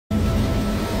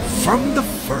From the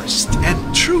first and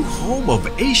true home of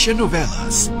Asian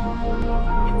novellas,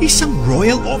 isang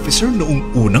royal officer noong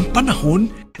unang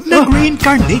panahon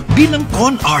nag-reincarnate bilang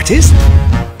con artist?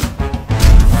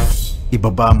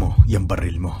 Ibaba mo yung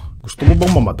baril mo. Gusto mo bang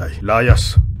mamatay?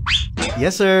 Layas.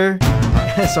 Yes, sir.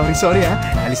 Sorry ha.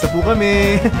 Alis na po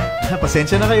kami.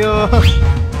 Pasensya na kayo.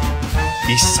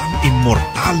 Isang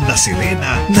immortal na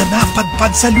sirena na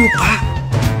napadpad sa lupa.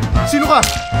 Sino ka?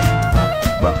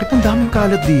 Bakit ang daming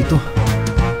kalat dito?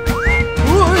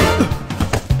 Uy!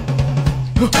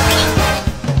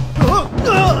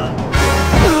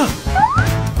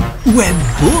 When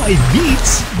boy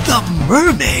meets the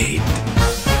mermaid.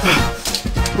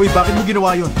 Uy, bakit mo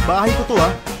ginawa yun? Bahay ko to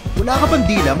ha. Wala ka bang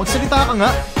dila? Magsalita ka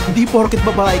nga. Hindi porket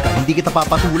babae ka, hindi kita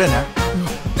papatulan ha.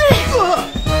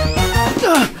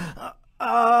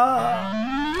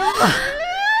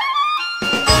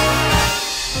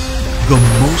 The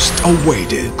most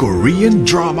awaited Korean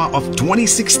drama of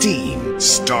 2016,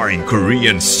 starring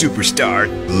Korean superstar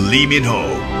Lee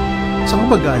Min-ho. Saan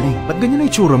ka ba galing? Ba't ganyan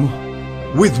na itsura mo?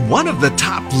 With one of the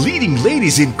top leading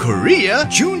ladies in Korea,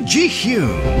 Jun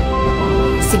Ji-hyun.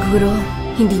 Siguro,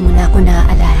 hindi mo na ako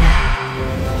naaalala.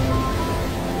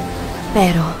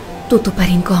 Pero,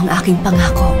 tutuparin ko ang aking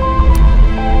pangako.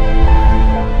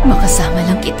 Makasama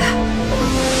lang kita.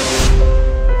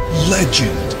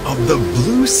 Legend of the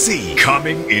Blue Sea,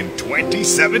 coming in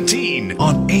 2017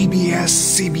 on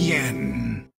ABS-CBN.